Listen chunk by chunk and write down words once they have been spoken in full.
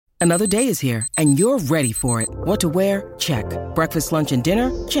Another day is here, and you're ready for it. What to wear? Check. Breakfast, lunch, and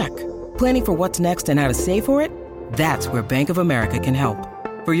dinner? Check. Planning for what's next and how to save for it? That's where Bank of America can help.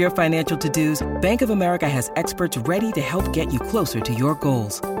 For your financial to-dos, Bank of America has experts ready to help get you closer to your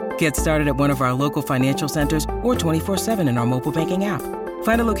goals. Get started at one of our local financial centers or 24/7 in our mobile banking app.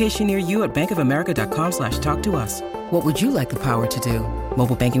 Find a location near you at bankofamerica.com/talktous. What would you like the power to do?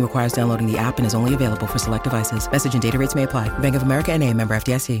 Mobile banking requires downloading the app and is only available for select devices. Message and data rates may apply. Bank of America N.A., member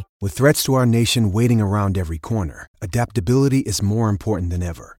FDIC. With threats to our nation waiting around every corner, adaptability is more important than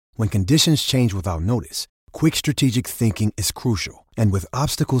ever. When conditions change without notice, quick strategic thinking is crucial. And with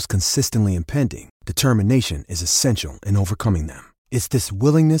obstacles consistently impending, determination is essential in overcoming them. It's this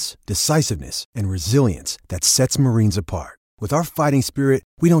willingness, decisiveness, and resilience that sets Marines apart. With our fighting spirit,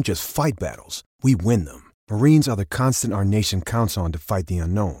 we don't just fight battles, we win them. Marines are the constant our nation counts on to fight the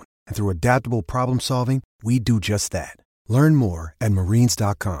unknown. And through adaptable problem solving, we do just that. Learn more at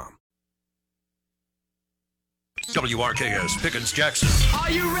marines.com. WRKS Pickens Jackson. Are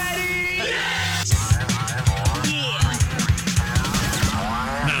you ready? Yes!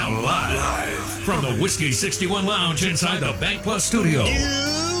 Now live from the Whiskey 61 Lounge inside the Bank Plus studio.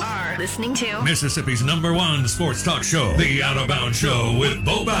 You are listening to Mississippi's #1 sports talk show, The Out of Bounds Show with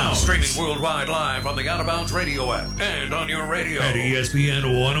Bo Bounds. Streaming worldwide live on the Out of Bounds radio app and on your radio at ESPN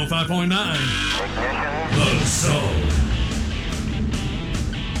 105.9. The Zone.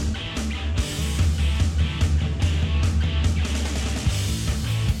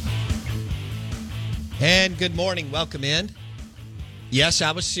 And good morning. Welcome in. Yes,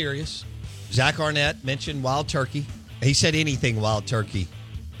 I was serious. Zach Arnett mentioned wild turkey. He said anything wild turkey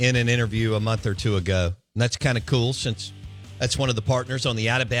in an interview a month or two ago. And that's kind of cool since that's one of the partners on the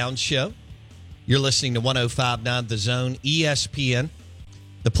Out of Bounds show. You're listening to 105.9 The Zone, ESPN,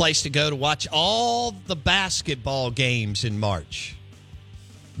 the place to go to watch all the basketball games in March.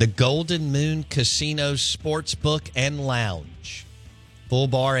 The Golden Moon Casino Sportsbook and Lounge. Full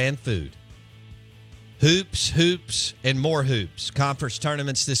bar and food. Hoops, and more hoops. Conference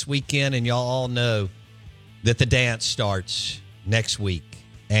tournaments this weekend, and y'all all know that the dance starts next week.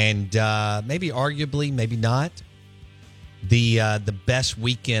 And maybe arguably, maybe not, the best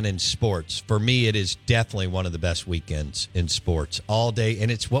weekend in sports. For me, it is definitely one of the best weekends in sports. All day,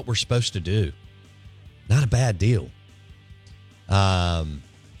 and it's what we're supposed to do. Not a bad deal. And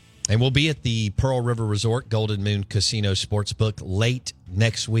we'll be at the Pearl River Resort Golden Moon Casino Sportsbook late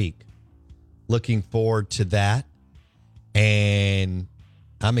next week. Looking forward to that. And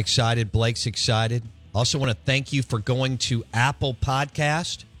I'm excited. Blake's excited. Also want to thank you for going to Apple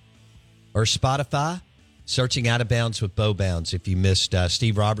Podcast or Spotify, searching Out of Bounds with Bo Bounds. If you missed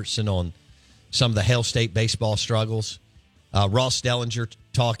Steve Robertson on some of the Hail State baseball struggles, Ross Dellinger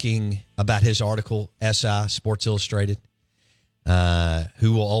talking about his article, SI, Sports Illustrated,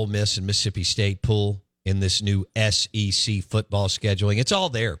 who will Ole Miss and Mississippi State pull in this new SEC football scheduling. It's all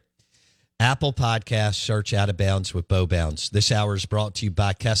there. Apple Podcasts, search Out of Bounds with Bo Bounds. This hour is brought to you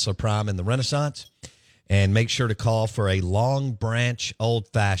by Kessler Prime and the Renaissance. And make sure to call for a Long Branch Old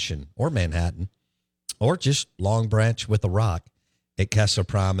Fashioned or Manhattan or just Long Branch with a rock at Kessler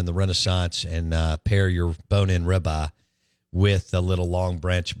Prime and the Renaissance, and pair your bone-in ribeye with a little Long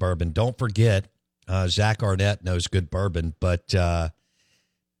Branch bourbon. Don't forget, Zach Arnett knows good bourbon, but and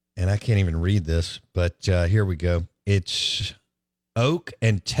I can't even read this, but here we go. It's Oak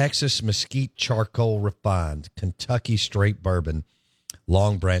and Texas Mesquite Charcoal Refined Kentucky Straight Bourbon,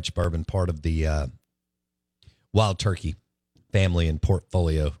 Long Branch Bourbon, part of the Wild Turkey family and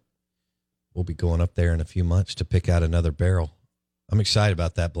portfolio. We'll be going up there in a few months to pick out another barrel. I'm excited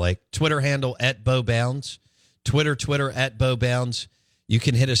about that, Blake. Twitter handle at Bo Bounds. Twitter at Bo Bounds. You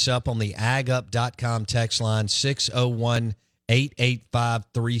can hit us up on the agup.com text line,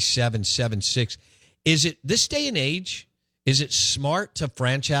 601-885-3776. Is it, this day and age, is it smart to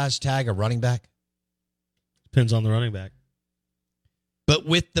franchise tag a running back? Depends on the running back. But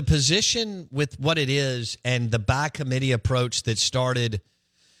with the position, with what it is, and the by committee approach that started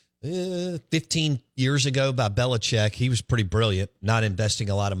 15 years ago by Belichick, he was pretty brilliant, not investing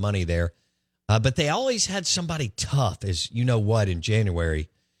a lot of money there. But they always had somebody tough, as you know what, in January.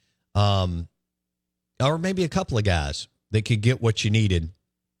 Or maybe a couple of guys that could get what you needed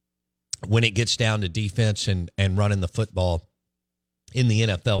when it gets down to defense and running the football in the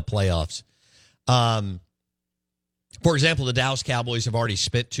NFL playoffs. For example, the Dallas Cowboys have already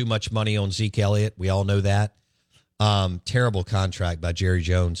spent too much money on Zeke Elliott. We all know that. Terrible contract by Jerry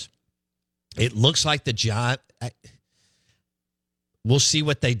Jones. It looks like the Giants. We'll see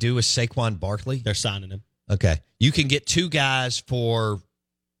what they do with Saquon Barkley. They're signing him. Okay. You can get two guys for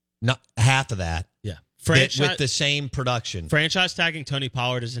not half of that. Yeah. with the same production. Franchise tagging Tony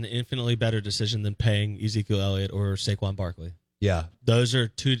Pollard is an infinitely better decision than paying Ezekiel Elliott or Saquon Barkley. Yeah. Those are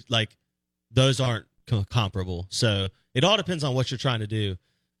two, those aren't comparable. So it all depends on what you're trying to do.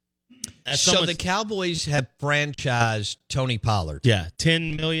 So the Cowboys have franchised Tony Pollard. Yeah,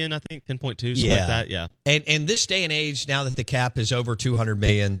 $10 million, I think, 10.2, something like that. Yeah, and this day and age, now that the cap is over $200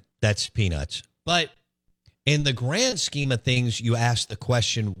 million, that's peanuts. But in the grand scheme of things, you ask the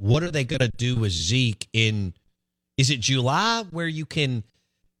question: what are they going to do with Zeke in? Is it July where you can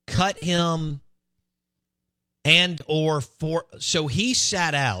cut him? So he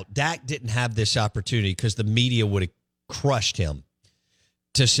sat out. Dak didn't have this opportunity because the media would have crushed him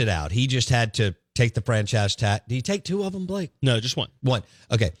to sit out. He just had to take the franchise tag. Did he take two of them, Blake? No, just one. One.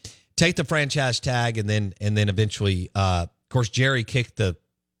 Okay. Take the franchise tag and then eventually, of course, Jerry kicked the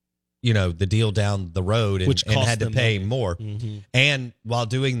deal down the road and had to pay more. Mm-hmm. And while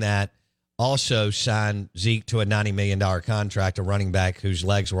doing that, also signed Zeke to a $90 million contract, a running back whose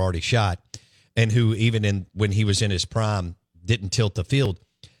legs were already shot and who even when he was in his prime didn't tilt the field.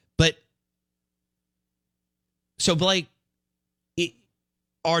 But so Blake,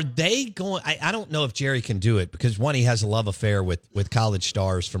 are they going? I don't know if Jerry can do it because one, he has a love affair with college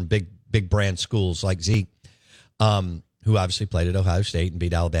stars from big brand schools like Zeke, who obviously played at Ohio State and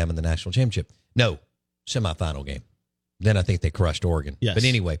beat Alabama in the national championship. No, semifinal game. Then I think they crushed Oregon. Yes, but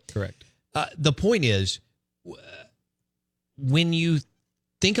anyway, correct. The point is, when you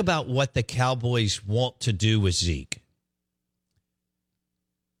think about what the Cowboys want to do with Zeke,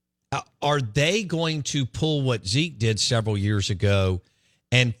 are they going to pull what Zeke did several years ago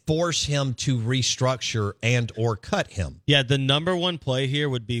and force him to restructure and or cut him? Yeah, the number one play here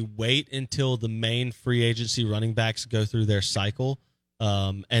would be wait until the main free agency running backs go through their cycle.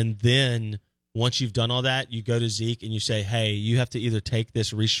 And then once you've done all that, you go to Zeke and you say, hey, you have to either take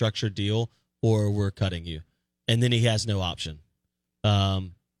this restructured deal or we're cutting you. And then he has no option.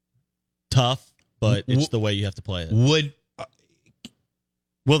 Tough, but it's the way you have to play it.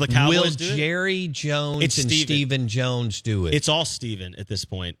 Will the Cowboys do it? Jerry Jones and Stephen Jones do it? It's all Stephen at this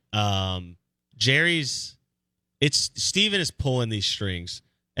point. Stephen is pulling these strings,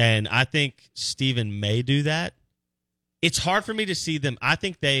 and I think Stephen may do that. It's hard for me to see them. I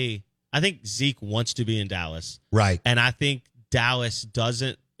think Zeke wants to be in Dallas, right? And I think Dallas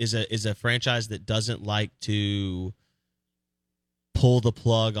is a franchise that doesn't like to pull the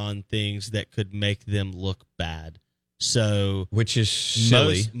plug on things that could make them look bad. So, which is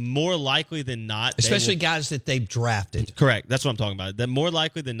silly. More likely than not, especially guys that they've drafted. Correct. That's what I'm talking about. That more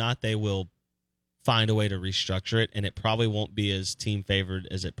likely than not, they will find a way to restructure it, and it probably won't be as team favored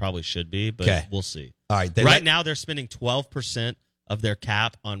as it probably should be. But we'll see. All right. Right now, they're spending 12% of their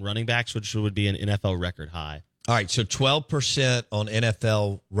cap on running backs, which would be an NFL record high. All right. So 12% on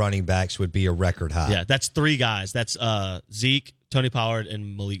NFL running backs would be a record high. Yeah, that's three guys. That's Zeke, Tony Pollard,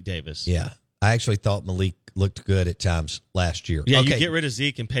 and Malik Davis. Yeah. I actually thought Malik looked good at times last year. Yeah, okay. You get rid of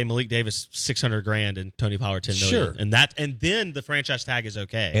Zeke and pay Malik Davis $600,000 and Tony Pollard $10 million. Sure. And then the franchise tag is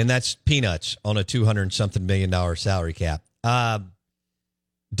okay. And that's peanuts on a $200-something million salary cap.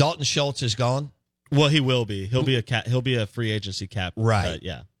 Dalton Schultz is gone. Well, he will be. He'll be a free agency cap. Right.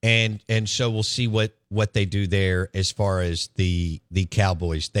 Yeah. And so we'll see what they do there as far as the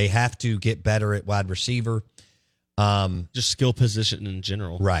Cowboys. They have to get better at wide receiver. Just skill position in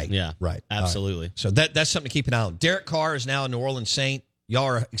general. Right. Yeah. Right. Absolutely. Right. So that's something to keep an eye on. Derek Carr is now a New Orleans Saint. Y'all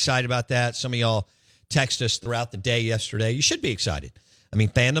are excited about that. Some of y'all text us throughout the day yesterday. You should be excited. I mean,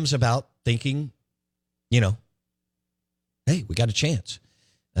 fandom's about thinking, hey, we got a chance.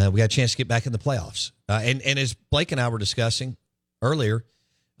 We got a chance to get back in the playoffs. And as Blake and I were discussing earlier,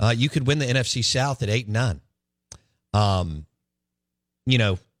 you could win the NFC South at 8-9.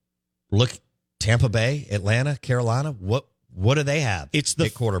 Look, Tampa Bay, Atlanta, Carolina, what do they have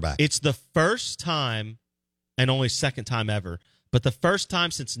at quarterback? It's the first time, and only second time ever, but the first time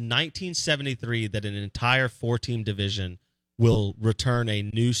since 1973 that an entire 4-team division will return a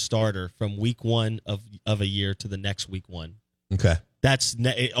new starter from week one of a year to the next week one. Okay. That's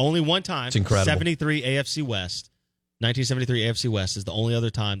only one time. It's incredible. 1973 AFC West is the only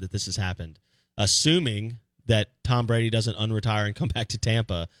other time that this has happened. Assuming that Tom Brady doesn't unretire and come back to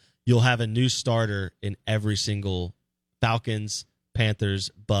Tampa, you'll have a new starter in every single Falcons, Panthers,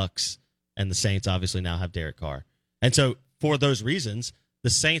 Bucks, and the Saints obviously now have Derek Carr. And so for those reasons, the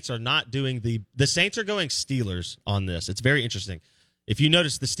Saints are not doing the Saints are going Steelers on this. It's very interesting. If you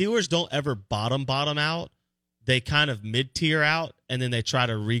notice, the Steelers don't ever bottom out. They kind of mid-tier out, and then they try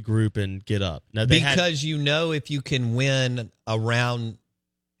to regroup and get up. Now because if you can win around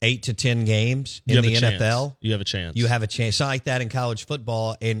 8 to 10 games in the NFL, you have a chance. You have a chance. It's not like that in college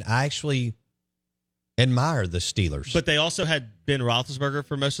football. And I actually admire the Steelers. But they also had Ben Roethlisberger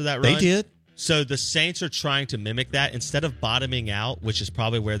for most of that run. They did. So the Saints are trying to mimic that instead of bottoming out, which is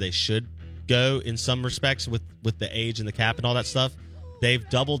probably where they should go in some respects with the age and the cap and all that stuff. They've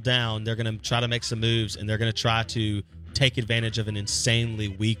doubled down. They're going to try to make some moves, and they're going to try to take advantage of an insanely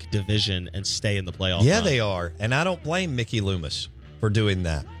weak division and stay in the playoff. Yeah, run. they are. And I don't blame Mickey Loomis for doing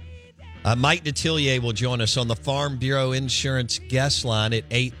that. Mike Detillier will join us on the Farm Bureau Insurance guest line at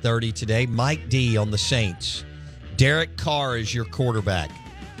 8:30 today. Mike D on the Saints. Derek Carr is your quarterback.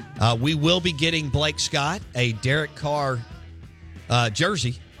 We will be getting Blake Scott a Derek Carr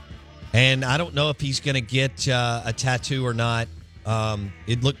jersey. And I don't know if he's going to get a tattoo or not.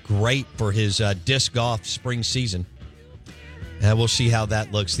 It looked great for his disc golf spring season. We'll see how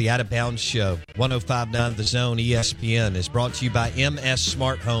that looks. The Out of Bounds Show, 105.9 The Zone, ESPN, is brought to you by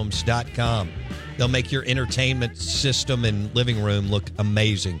MSSmartHomes.com. They'll make your entertainment system and living room look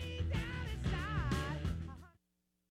amazing.